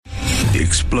The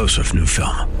explosive new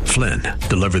film, Flynn,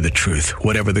 deliver the truth,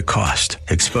 whatever the cost,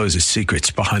 exposes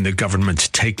secrets behind the government's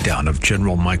takedown of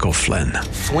General Michael Flynn.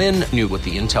 Flynn knew what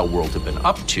the intel world had been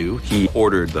up to. He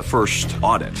ordered the first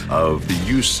audit of the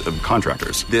use of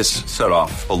contractors. This set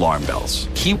off alarm bells.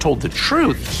 He told the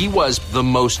truth. He was the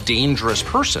most dangerous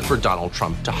person for Donald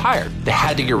Trump to hire. They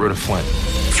had to get rid of Flynn.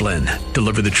 Flynn,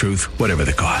 deliver the truth, whatever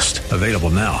the cost. Available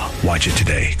now. Watch it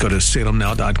today. Go to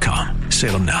salemnow.com.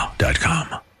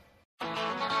 salemnow.com.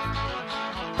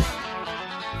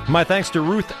 My thanks to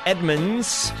Ruth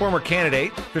Edmonds, former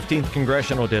candidate, 15th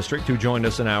Congressional District, who joined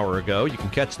us an hour ago. You can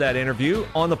catch that interview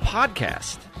on the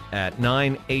podcast at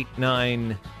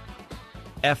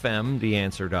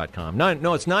 989fmtheanswer.com.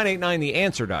 No, it's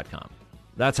 989theanswer.com.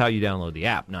 That's how you download the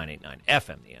app,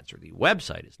 989FM The Answer. The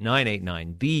website is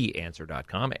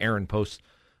 989theanswer.com. Aaron posts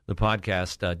the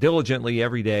podcast diligently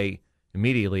every day,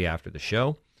 immediately after the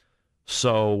show.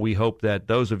 So we hope that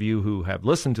those of you who have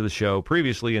listened to the show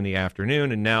previously in the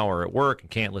afternoon and now are at work and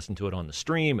can't listen to it on the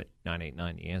stream at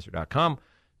 989theanswer.com,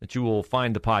 that you will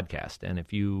find the podcast. And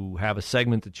if you have a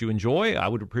segment that you enjoy, I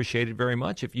would appreciate it very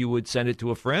much if you would send it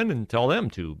to a friend and tell them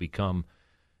to become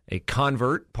a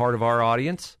convert, part of our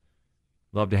audience.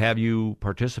 Love to have you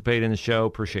participate in the show.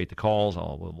 Appreciate the calls. I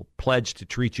will pledge to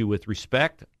treat you with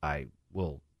respect. I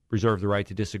will reserve the right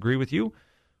to disagree with you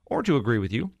or to agree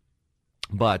with you.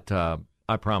 But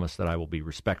I promise that I will be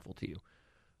respectful to you.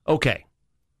 Okay.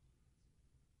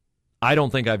 I don't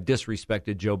think I've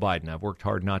disrespected Joe Biden. I've worked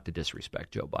hard not to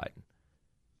disrespect Joe Biden.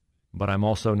 But I'm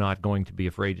also not going to be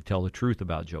afraid to tell the truth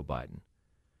about Joe Biden.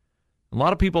 A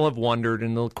lot of people have wondered,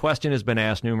 and the question has been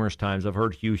asked numerous times. I've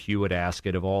heard Hugh Hewitt ask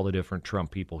it of all the different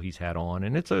Trump people he's had on,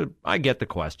 and I get the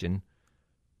question.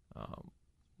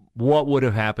 What would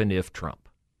have happened if Trump?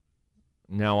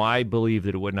 Now, I believe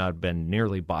that it would not have been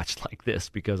nearly botched like this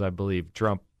because I believe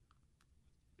Trump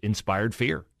inspired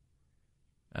fear.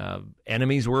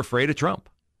 Enemies were afraid of Trump.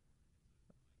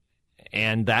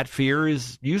 And that fear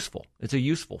is useful. It's a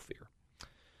useful fear.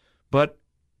 But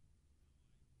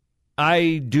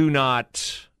I do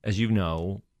not, as you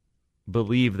know,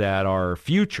 believe that our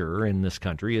future in this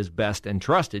country is best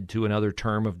entrusted to another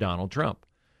term of Donald Trump.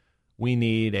 We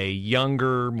need a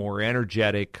younger, more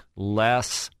energetic,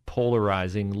 less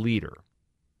polarizing leader.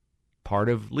 Part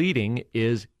of leading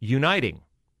is uniting,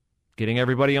 getting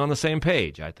everybody on the same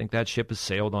page. I think that ship has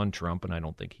sailed on Trump, and I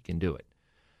don't think he can do it.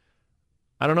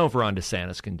 I don't know if Ron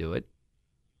DeSantis can do it.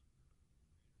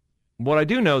 What I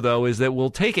do know, though, is that we'll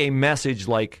take a message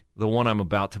like the one I'm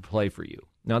about to play for you.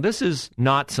 Now, this is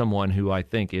not someone who I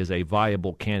think is a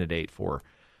viable candidate for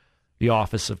the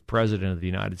office of President of the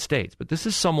United States. But this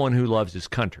is someone who loves his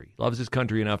country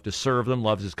enough to serve them,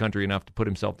 loves his country enough to put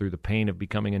himself through the pain of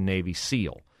becoming a Navy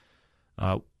SEAL.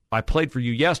 I played for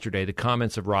you yesterday the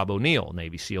comments of Rob O'Neill,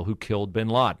 Navy SEAL, who killed bin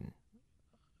Laden.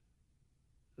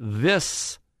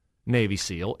 This Navy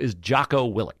SEAL is Jocko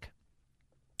Willink.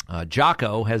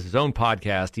 Jocko has his own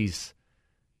podcast.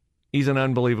 He's an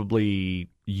unbelievably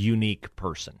unique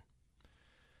person.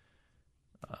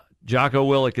 Jocko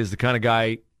Willink is the kind of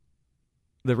guy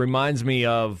that reminds me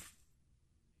of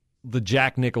the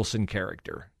Jack Nicholson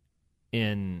character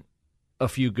in A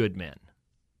Few Good Men.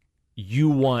 You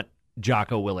want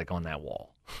Jocko Willink on that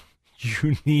wall.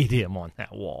 You need him on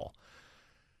that wall.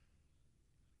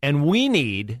 And we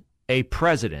need a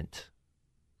president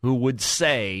who would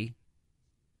say,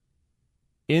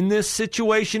 in this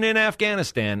situation in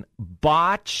Afghanistan,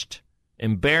 botched,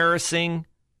 embarrassing,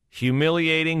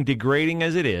 humiliating, degrading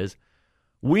as it is,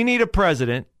 we need a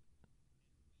president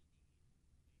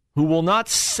who will not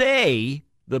say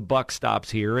the buck stops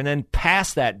here and then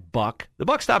pass that buck. The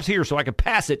buck stops here so I can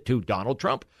pass it to Donald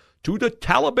Trump, to the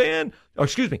Taliban,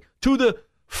 to the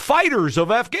fighters of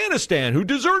Afghanistan who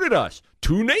deserted us,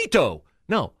 to NATO.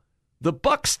 No, the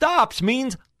buck stops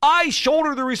means I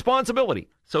shoulder the responsibility.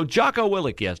 So Jocko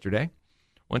Willink yesterday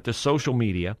went to social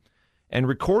media and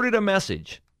recorded a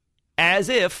message as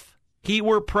if he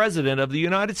were president of the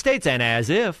United States and as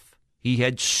if he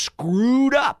had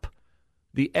screwed up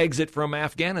the exit from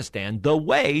Afghanistan the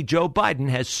way Joe Biden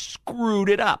has screwed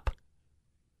it up.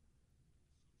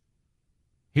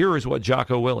 Here is what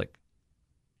Jocko Willink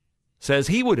says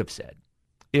he would have said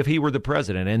if he were the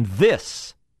president. And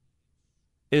this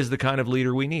is the kind of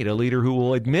leader we need, a leader who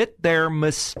will admit their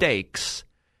mistakes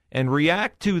and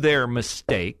react to their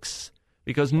mistakes,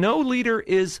 because no leader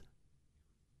is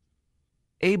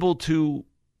able to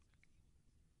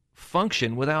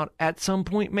function without at some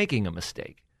point making a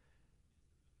mistake.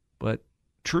 But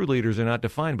true leaders are not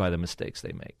defined by the mistakes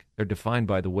they make. They're defined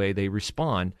by the way they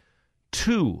respond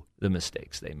to the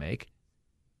mistakes they make.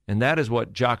 And that is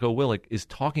what Jocko Willink is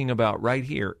talking about right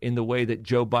here in the way that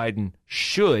Joe Biden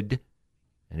should,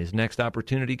 and his next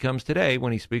opportunity comes today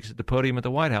when he speaks at the podium at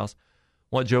the White House,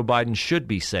 what Joe Biden should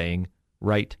be saying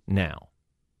right now.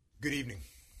 Good evening.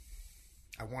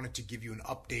 I wanted to give you an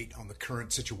update on the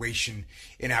current situation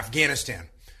in Afghanistan.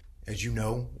 As you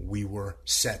know, we were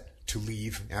set to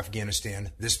leave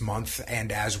Afghanistan this month,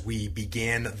 and as we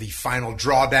began the final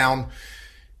drawdown,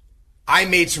 I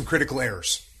made some critical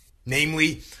errors.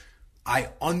 Namely, I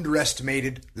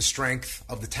underestimated the strength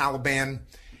of the Taliban,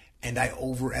 and I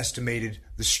overestimated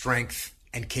the strength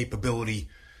and capability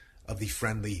of the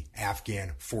friendly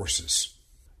Afghan forces.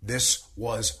 This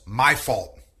was my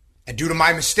fault. And due to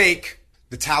my mistake,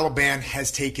 the Taliban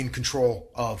has taken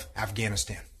control of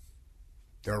Afghanistan.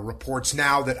 There are reports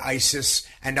now that ISIS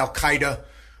and Al-Qaeda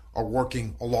are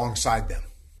working alongside them.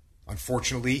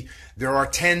 Unfortunately, there are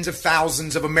tens of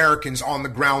thousands of Americans on the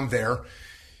ground there,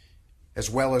 as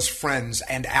well as friends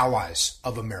and allies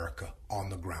of America on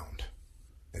the ground.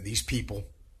 And these people,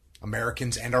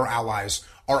 Americans and our allies,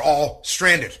 are all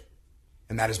stranded,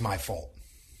 and that is my fault.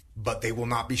 But they will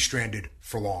not be stranded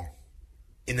for long.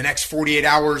 In the next 48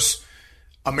 hours,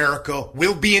 America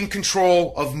will be in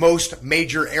control of most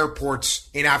major airports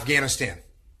in Afghanistan.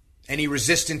 Any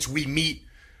resistance we meet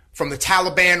from the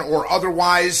Taliban or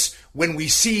otherwise when we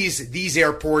seize these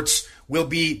airports will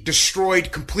be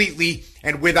destroyed completely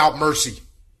and without mercy.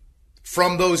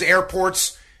 From those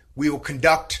airports, we will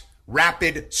conduct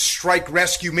rapid strike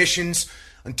rescue missions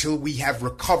until we have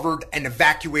recovered and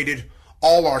evacuated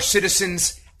all our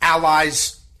citizens,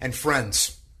 allies, and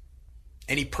friends.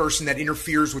 Any person that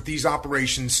interferes with these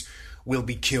operations will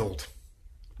be killed.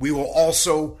 We will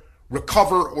also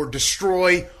recover or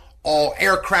destroy all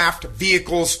aircraft,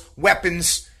 vehicles,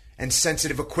 weapons, and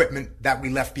sensitive equipment that we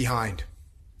left behind.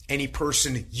 Any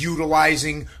person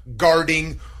utilizing,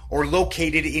 guarding, or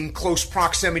located in close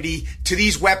proximity to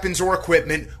these weapons or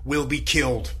equipment will be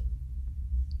killed.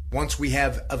 Once we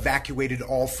have evacuated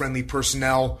all friendly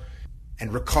personnel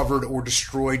and recovered or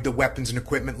destroyed the weapons and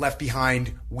equipment left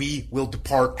behind, we will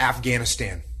depart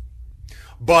Afghanistan.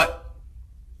 But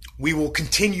we will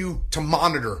continue to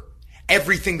monitor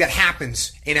everything that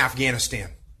happens in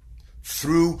Afghanistan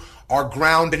through our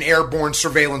ground and airborne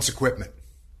surveillance equipment.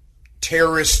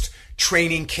 Terrorist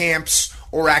training camps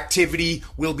or activity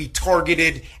will be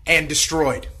targeted and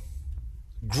destroyed.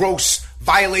 Gross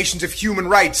violations of human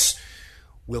rights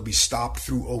will be stopped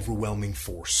through overwhelming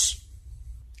force.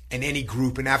 And any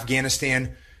group in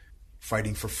Afghanistan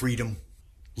fighting for freedom,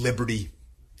 liberty,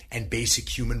 and basic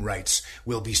human rights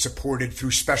will be supported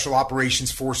through special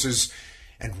operations forces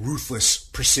and ruthless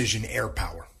precision air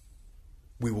power.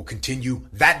 We will continue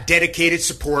that dedicated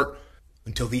support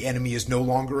until the enemy is no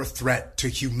longer a threat to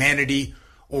humanity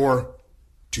or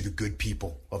to the good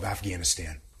people of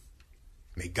Afghanistan.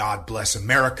 May God bless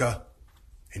America,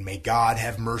 and may God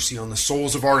have mercy on the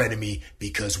souls of our enemy,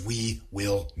 because we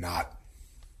will not.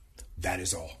 That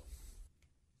is all.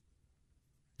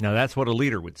 Now, that's what a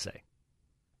leader would say.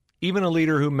 Even a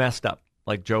leader who messed up,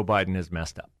 like Joe Biden has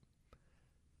messed up.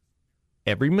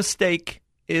 Every mistake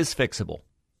is fixable,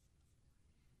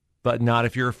 but not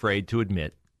if you're afraid to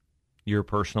admit your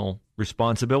personal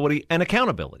responsibility and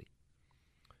accountability.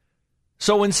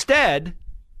 So instead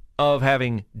of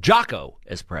having Jocko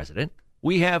as president,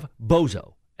 we have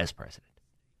Bozo as president.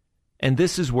 And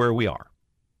this is where we are.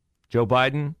 Joe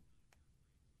Biden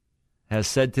has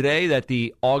said today that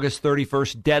the August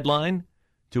 31st deadline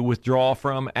to withdraw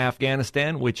from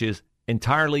Afghanistan, which is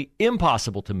entirely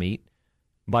impossible to meet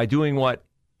by doing what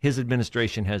his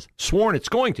administration has sworn it's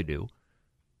going to do,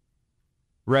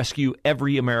 rescue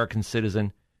every American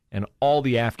citizen and all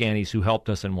the Afghanis who helped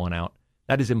us and won out.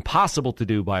 That is impossible to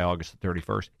do by August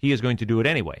 31st. He is going to do it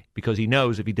anyway, because he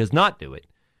knows if he does not do it,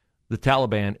 the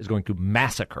Taliban is going to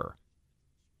massacre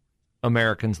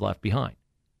Americans left behind.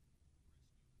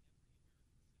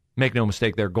 Make no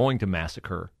mistake, they're going to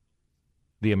massacre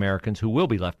the Americans who will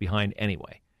be left behind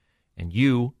anyway. And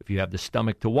you, if you have the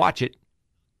stomach to watch it,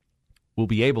 will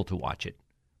be able to watch it,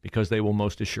 because they will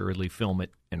most assuredly film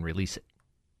it and release it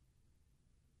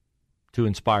to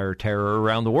inspire terror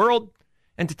around the world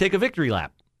and to take a victory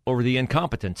lap over the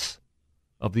incompetence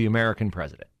of the American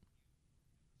president.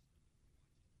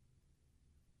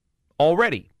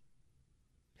 Already,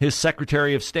 his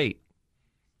Secretary of State,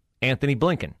 Anthony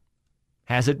Blinken,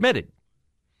 has admitted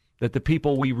that the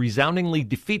people we resoundingly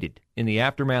defeated in the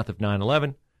aftermath of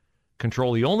 9/11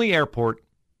 control the only airport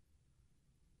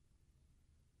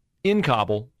in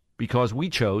Kabul because we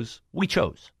chose,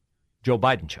 Joe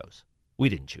Biden chose, we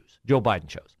didn't choose, Joe Biden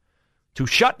chose, to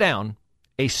shut down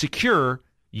a secure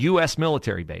U.S.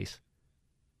 military base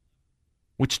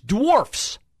which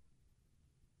dwarfs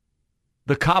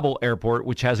the Kabul airport,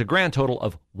 which has a grand total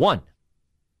of one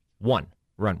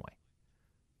runway,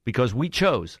 because we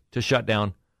chose to shut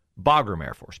down Bagram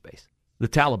Air Force Base. The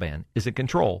Taliban is in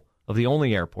control of the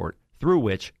only airport through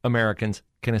which Americans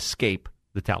can escape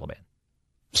the Taliban.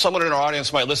 Someone in our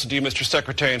audience might listen to you, Mr.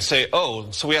 Secretary, and say, oh,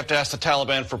 so we have to ask the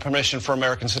Taliban for permission for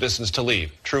American citizens to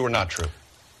leave. True or not true?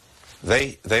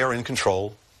 They are in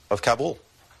control of Kabul.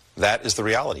 That is the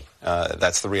reality.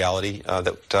 That's the reality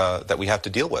that we have to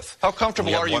deal with. How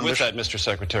comfortable are you with that, Mr.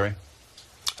 Secretary?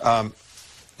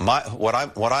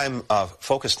 What I'm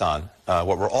focused on,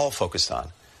 what we're all focused on,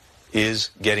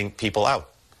 is getting people out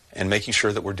and making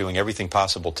sure that we're doing everything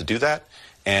possible to do that.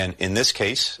 And in this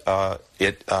case,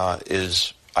 it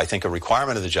is, I think, a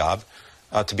requirement of the job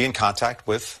to be in contact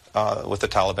with the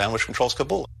Taliban, which controls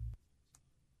Kabul.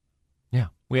 Yeah,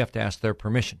 we have to ask their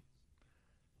permission,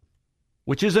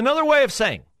 which is another way of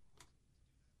saying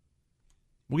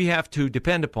we have to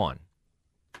depend upon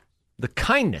the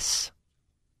kindness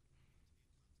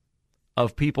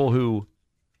of people who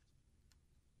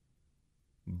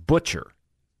butcher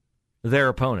their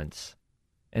opponents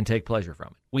and take pleasure from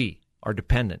it. We are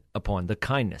dependent upon the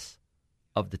kindness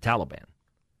of the Taliban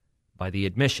by the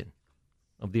admission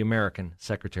of the American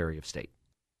Secretary of State.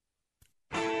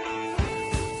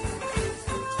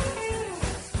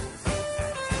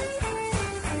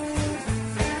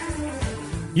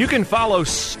 You can follow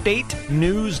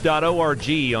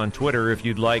statenews.org on Twitter if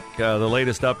you'd like the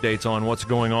latest updates on what's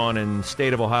going on in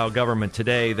state of Ohio government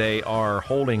today. They are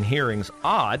holding hearings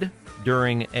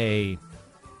during a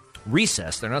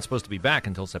recess. They're not supposed to be back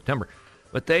until September,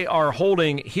 but they are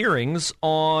holding hearings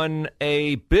on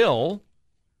a bill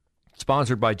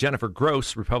sponsored by Jennifer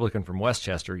Gross, Republican from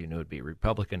Westchester. You knew it'd be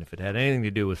Republican if it had anything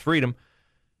to do with freedom.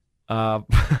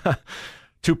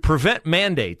 To prevent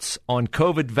mandates on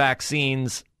COVID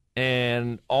vaccines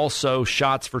and also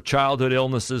shots for childhood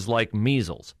illnesses like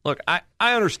measles. Look, I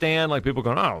understand, like, people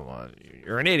going, oh, well,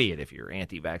 you're an idiot if you're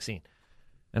anti-vaccine.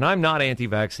 And I'm not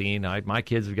anti-vaccine. My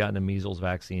kids have gotten the measles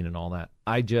vaccine and all that.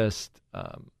 I just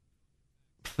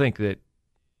think that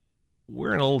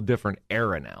we're in a little different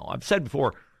era now. I've said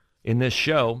before in this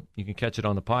show, you can catch it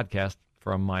on the podcast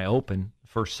from my open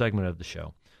first segment of the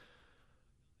show.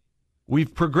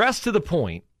 We've progressed to the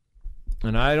point,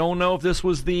 and I don't know if this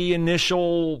was the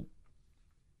initial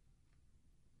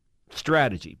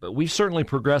strategy, but we've certainly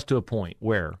progressed to a point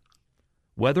where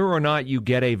whether or not you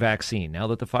get a vaccine, now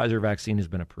that the Pfizer vaccine has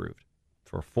been approved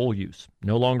for full use,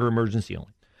 no longer emergency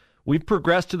only, we've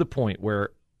progressed to the point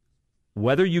where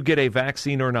whether you get a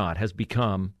vaccine or not has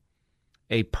become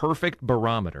a perfect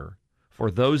barometer for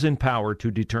those in power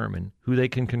to determine who they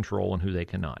can control and who they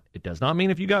cannot. It does not mean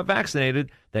if you got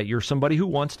vaccinated that you're somebody who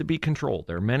wants to be controlled.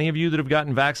 There are many of you that have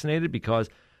gotten vaccinated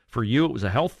because for you it was a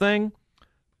health thing,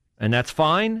 and that's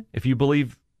fine. If you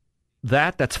believe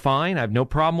that, that's fine. I have no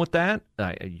problem with that.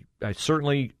 I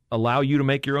certainly allow you to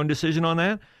make your own decision on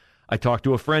that. I talked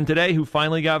to a friend today who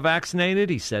finally got vaccinated.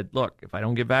 He said, look, if I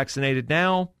don't get vaccinated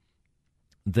now,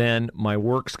 then my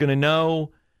work's going to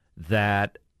know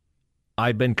that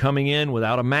I've been coming in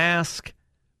without a mask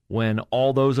when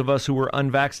all those of us who were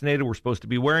unvaccinated were supposed to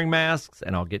be wearing masks,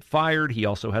 and I'll get fired. He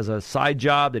also has a side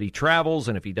job that he travels,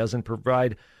 and if he doesn't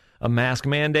provide a mask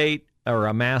mandate or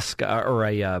a mask or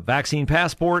a vaccine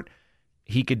passport,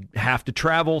 he could have to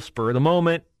travel, spur of the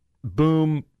moment,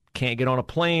 boom, can't get on a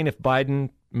plane if Biden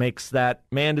makes that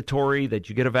mandatory that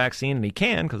you get a vaccine, and he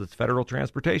can because it's federal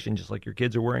transportation, just like your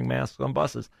kids are wearing masks on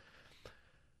buses.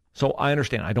 So I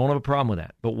understand. I don't have a problem with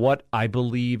that. But what I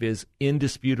believe is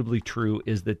indisputably true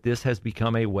is that this has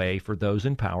become a way for those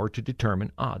in power to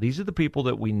determine, these are the people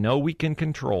that we know we can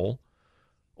control,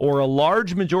 or a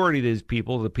large majority of these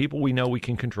people, the people we know we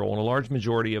can control, and a large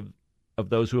majority of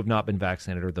those who have not been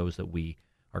vaccinated are those that we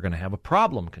are going to have a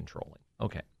problem controlling.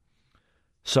 Okay.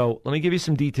 So let me give you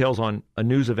some details on a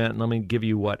news event, and let me give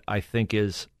you what I think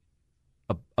is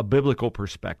a biblical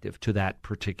perspective to that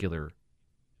particular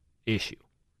issue.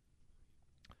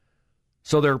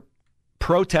 So they're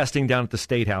protesting down at the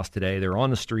State House today. They're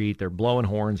on the street. They're blowing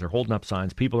horns. They're holding up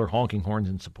signs. People are honking horns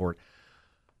in support.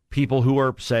 People who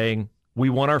are saying,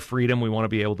 we want our freedom. We want to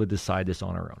be able to decide this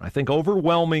on our own. I think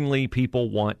overwhelmingly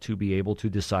people want to be able to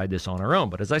decide this on our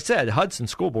own. But as I said, Hudson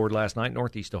School Board last night,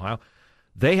 Northeast Ohio,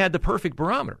 they had the perfect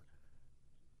barometer.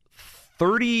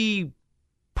 30%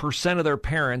 of their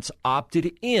parents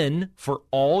opted in for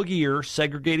all year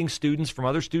segregating students from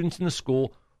other students in the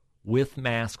school with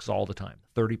masks all the time,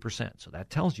 30%. So that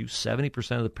tells you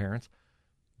 70% of the parents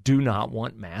do not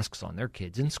want masks on their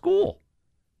kids in school.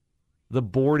 The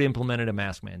board implemented a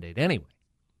mask mandate anyway.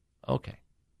 Okay.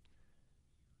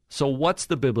 So what's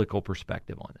the biblical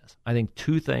perspective on this? I think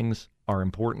two things are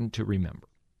important to remember.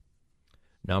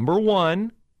 Number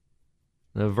one,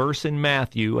 the verse in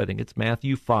Matthew, I think it's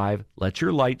Matthew 5, let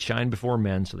your light shine before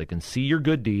men so they can see your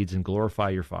good deeds and glorify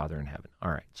your Father in heaven.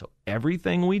 All right, so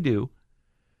everything we do,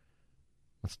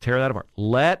 let's tear that apart.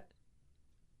 Let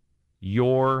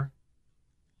your,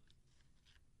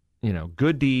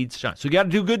 good deeds shine. So you got to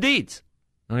do good deeds,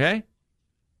 okay?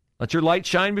 Let your light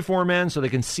shine before men so they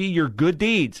can see your good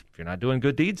deeds. If you're not doing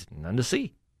good deeds, none to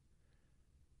see.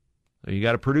 So you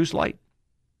got to produce light.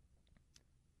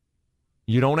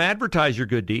 You don't advertise your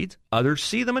good deeds. Others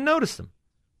see them and notice them.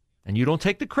 And you don't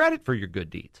take the credit for your good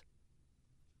deeds.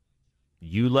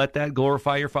 You let that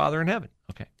glorify your Father in heaven.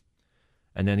 Okay.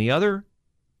 And then the other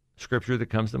scripture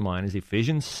that comes to mind is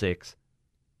Ephesians 6,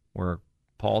 where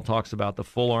Paul talks about the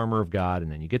full armor of God.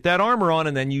 And then you get that armor on,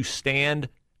 and then you stand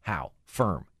how?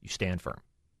 Firm. You stand firm.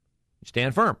 You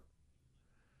stand firm.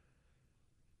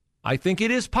 I think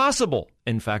it is possible.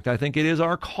 In fact, I think it is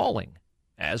our calling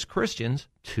as Christians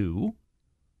to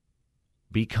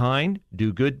be kind,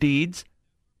 do good deeds,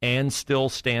 and still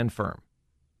stand firm.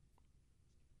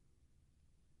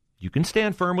 You can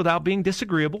stand firm without being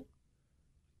disagreeable.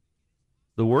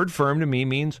 The word firm to me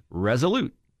means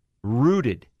resolute,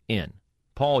 rooted in.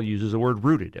 Paul uses the word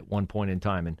rooted at one point in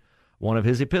time in one of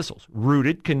his epistles.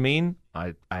 Rooted can mean,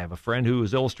 I have a friend who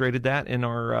has illustrated that in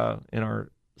our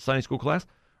Sunday school class.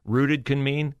 Rooted can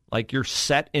mean like you're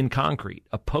set in concrete.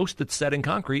 A post that's set in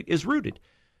concrete is rooted.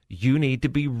 You need to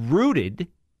be rooted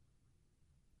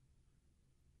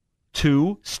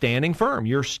to standing firm.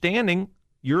 You're standing,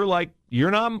 you're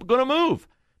not going to move.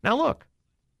 Now look,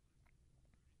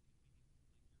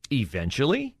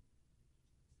 eventually,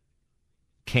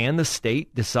 can the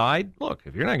state decide, look,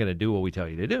 if you're not going to do what we tell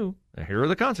you to do, here are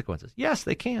the consequences? Yes,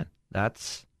 they can.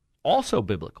 That's also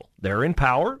biblical. They're in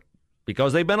power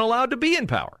because they've been allowed to be in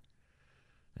power.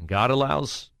 And God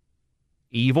allows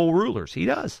evil rulers. He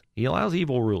does. He allows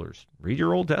evil rulers. Read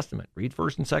your Old Testament. Read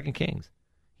 1st and 2nd Kings.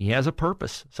 He has a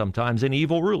purpose sometimes in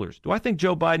evil rulers. Do I think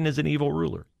Joe Biden is an evil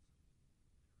ruler?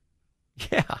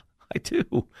 Yeah, I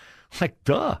do. Like,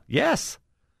 duh, yes.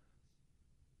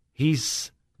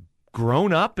 He's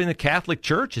grown up in the Catholic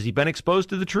Church. Has he been exposed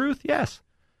to the truth? Yes.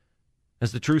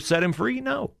 Has the truth set him free?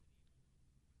 No.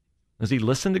 Does he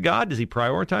listen to God? Does he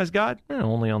prioritize God?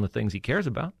 Only on the things he cares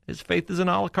about. His faith is an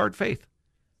a la carte faith.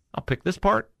 I'll pick this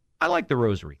part. I like the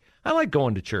rosary. I like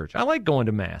going to church. I like going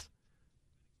to Mass.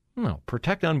 No,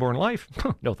 protect unborn life?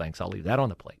 No thanks. I'll leave that on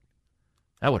the plate.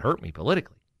 That would hurt me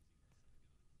politically.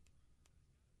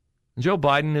 Joe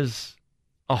Biden is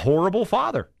a horrible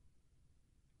father.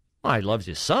 Well, he loves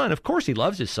his son. Of course he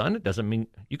loves his son. It doesn't mean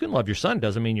you can love your son. It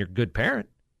doesn't mean you're a good parent.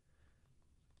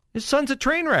 His son's a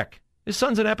train wreck. His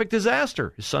son's an epic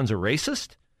disaster. His son's a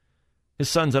racist. His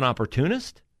son's an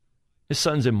opportunist. His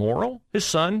son's immoral. His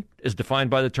son, as defined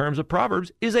by the terms of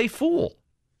Proverbs, is a fool.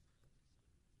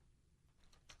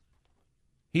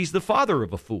 He's the father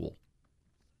of a fool.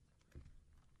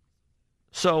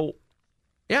 So,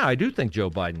 yeah, I do think Joe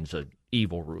Biden's an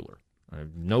evil ruler. I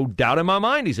have no doubt in my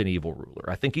mind he's an evil ruler.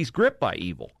 I think he's gripped by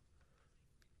evil.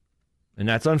 And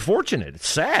that's unfortunate. It's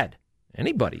sad.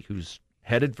 Anybody who's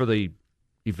headed for the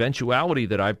eventuality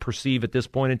that I perceive at this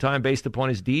point in time based upon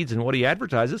his deeds and what he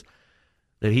advertises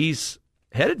that he's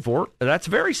headed for, that's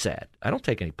very sad. I don't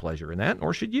take any pleasure in that,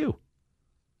 nor should you.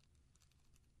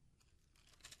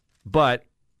 But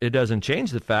it doesn't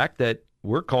change the fact that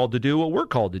we're called to do what we're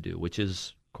called to do, which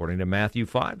is, according to Matthew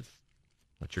 5,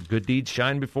 let your good deeds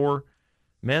shine before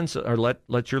men, or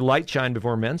let your light shine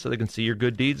before men so they can see your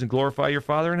good deeds and glorify your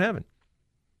Father in heaven.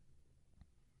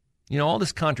 You know, all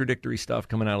this contradictory stuff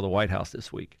coming out of the White House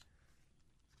this week.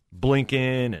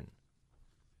 Blinken and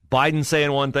Biden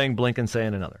saying one thing, Blinken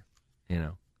saying another. You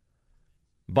know,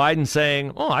 Biden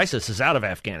saying, oh, ISIS is out of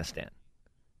Afghanistan.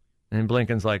 And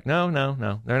Blinken's like, no,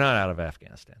 they're not out of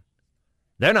Afghanistan.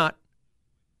 They're not.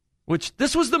 Which,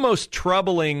 this was the most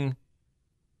troubling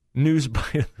news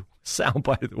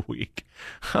soundbite of the week.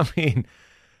 I mean,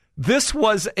 this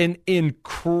was an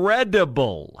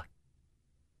incredible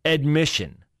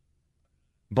admission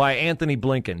by Anthony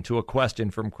Blinken to a question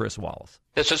from Chris Wallace.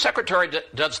 Mr. Secretary,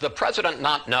 does the president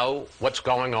not know what's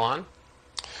going on?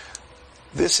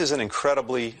 This is an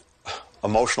incredibly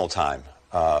emotional time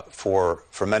for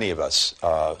many of us,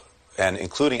 and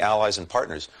including allies and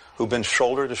partners who've been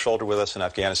shoulder to shoulder with us in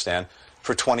Afghanistan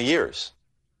for 20 years.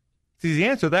 See, the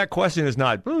answer to that question is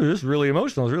not, this is really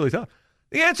emotional, it's really tough.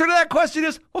 The answer to that question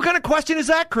is, what kind of question is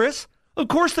that, Chris? Of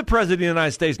course the President of the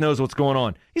United States knows what's going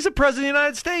on. He's the President of the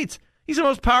United States. He's the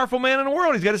most powerful man in the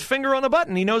world. He's got his finger on the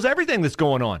button. He knows everything that's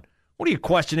going on. What are you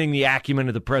questioning the acumen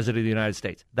of the President of the United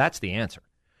States? That's the answer.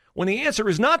 When the answer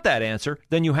is not that answer,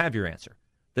 then you have your answer,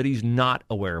 that he's not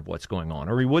aware of what's going on,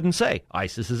 or he wouldn't say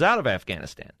ISIS is out of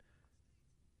Afghanistan.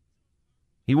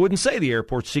 He wouldn't say the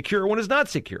airport's secure when it's not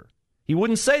secure. He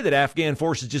wouldn't say that Afghan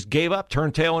forces just gave up,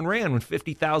 turned tail, and ran when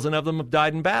 50,000 of them have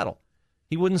died in battle.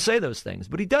 He wouldn't say those things,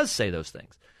 but he does say those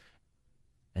things.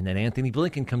 And then Anthony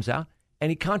Blinken comes out, and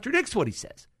he contradicts what he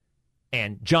says.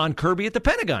 And John Kirby at the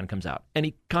Pentagon comes out, and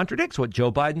he contradicts what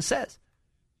Joe Biden says.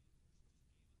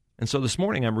 And so this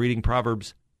morning I'm reading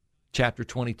Proverbs chapter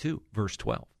 22, verse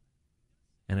 12.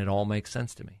 And it all makes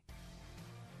sense to me.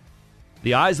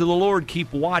 The eyes of the Lord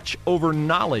keep watch over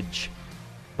knowledge,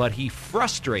 but he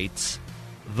frustrates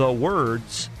the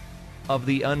words of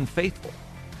the unfaithful.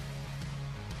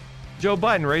 Joe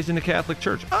Biden, raised in the Catholic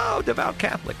Church. Oh, devout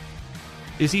Catholic.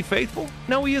 Is he faithful?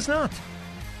 No, he is not.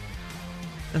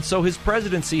 And so his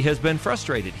presidency has been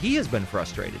frustrated. He has been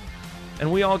frustrated.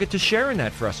 And we all get to share in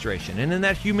that frustration and in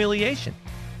that humiliation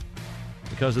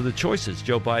because of the choices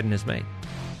Joe Biden has made.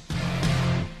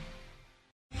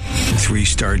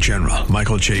 3-star General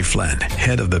Michael J. Flynn,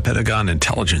 head of the Pentagon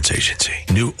Intelligence Agency,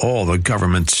 knew all the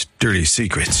government's dirty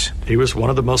secrets. He was one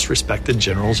of the most respected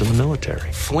generals in the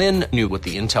military. Flynn knew what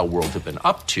the intel world had been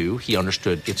up to. He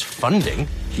understood its funding.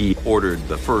 He ordered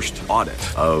the first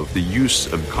audit of the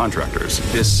use of contractors.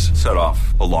 This set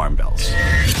off alarm bells.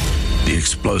 The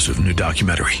explosive new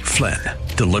documentary, Flynn,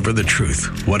 Deliver the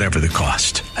Truth, Whatever the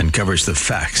Cost, uncovers the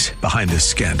facts behind this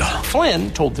scandal.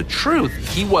 Flynn told the truth.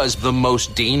 He was the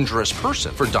most dangerous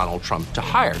person for Donald Trump to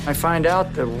hire. I find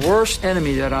out the worst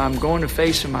enemy that I'm going to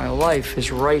face in my life is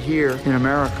right here in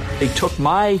America. They took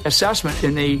my assessment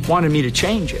and they wanted me to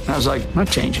change it. And I was like, I'm not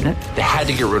changing it. They had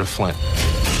to get rid of Flynn.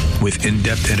 With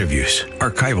in-depth interviews,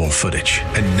 archival footage,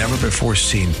 and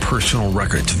never-before-seen personal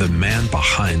records of the man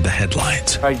behind the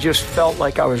headlines. I just felt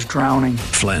like I was drowning.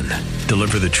 Flynn,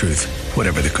 Deliver the Truth,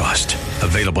 Whatever the Cost.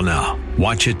 Available now.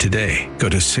 Watch it today. Go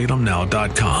to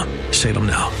salemnow.com.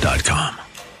 salemnow.com.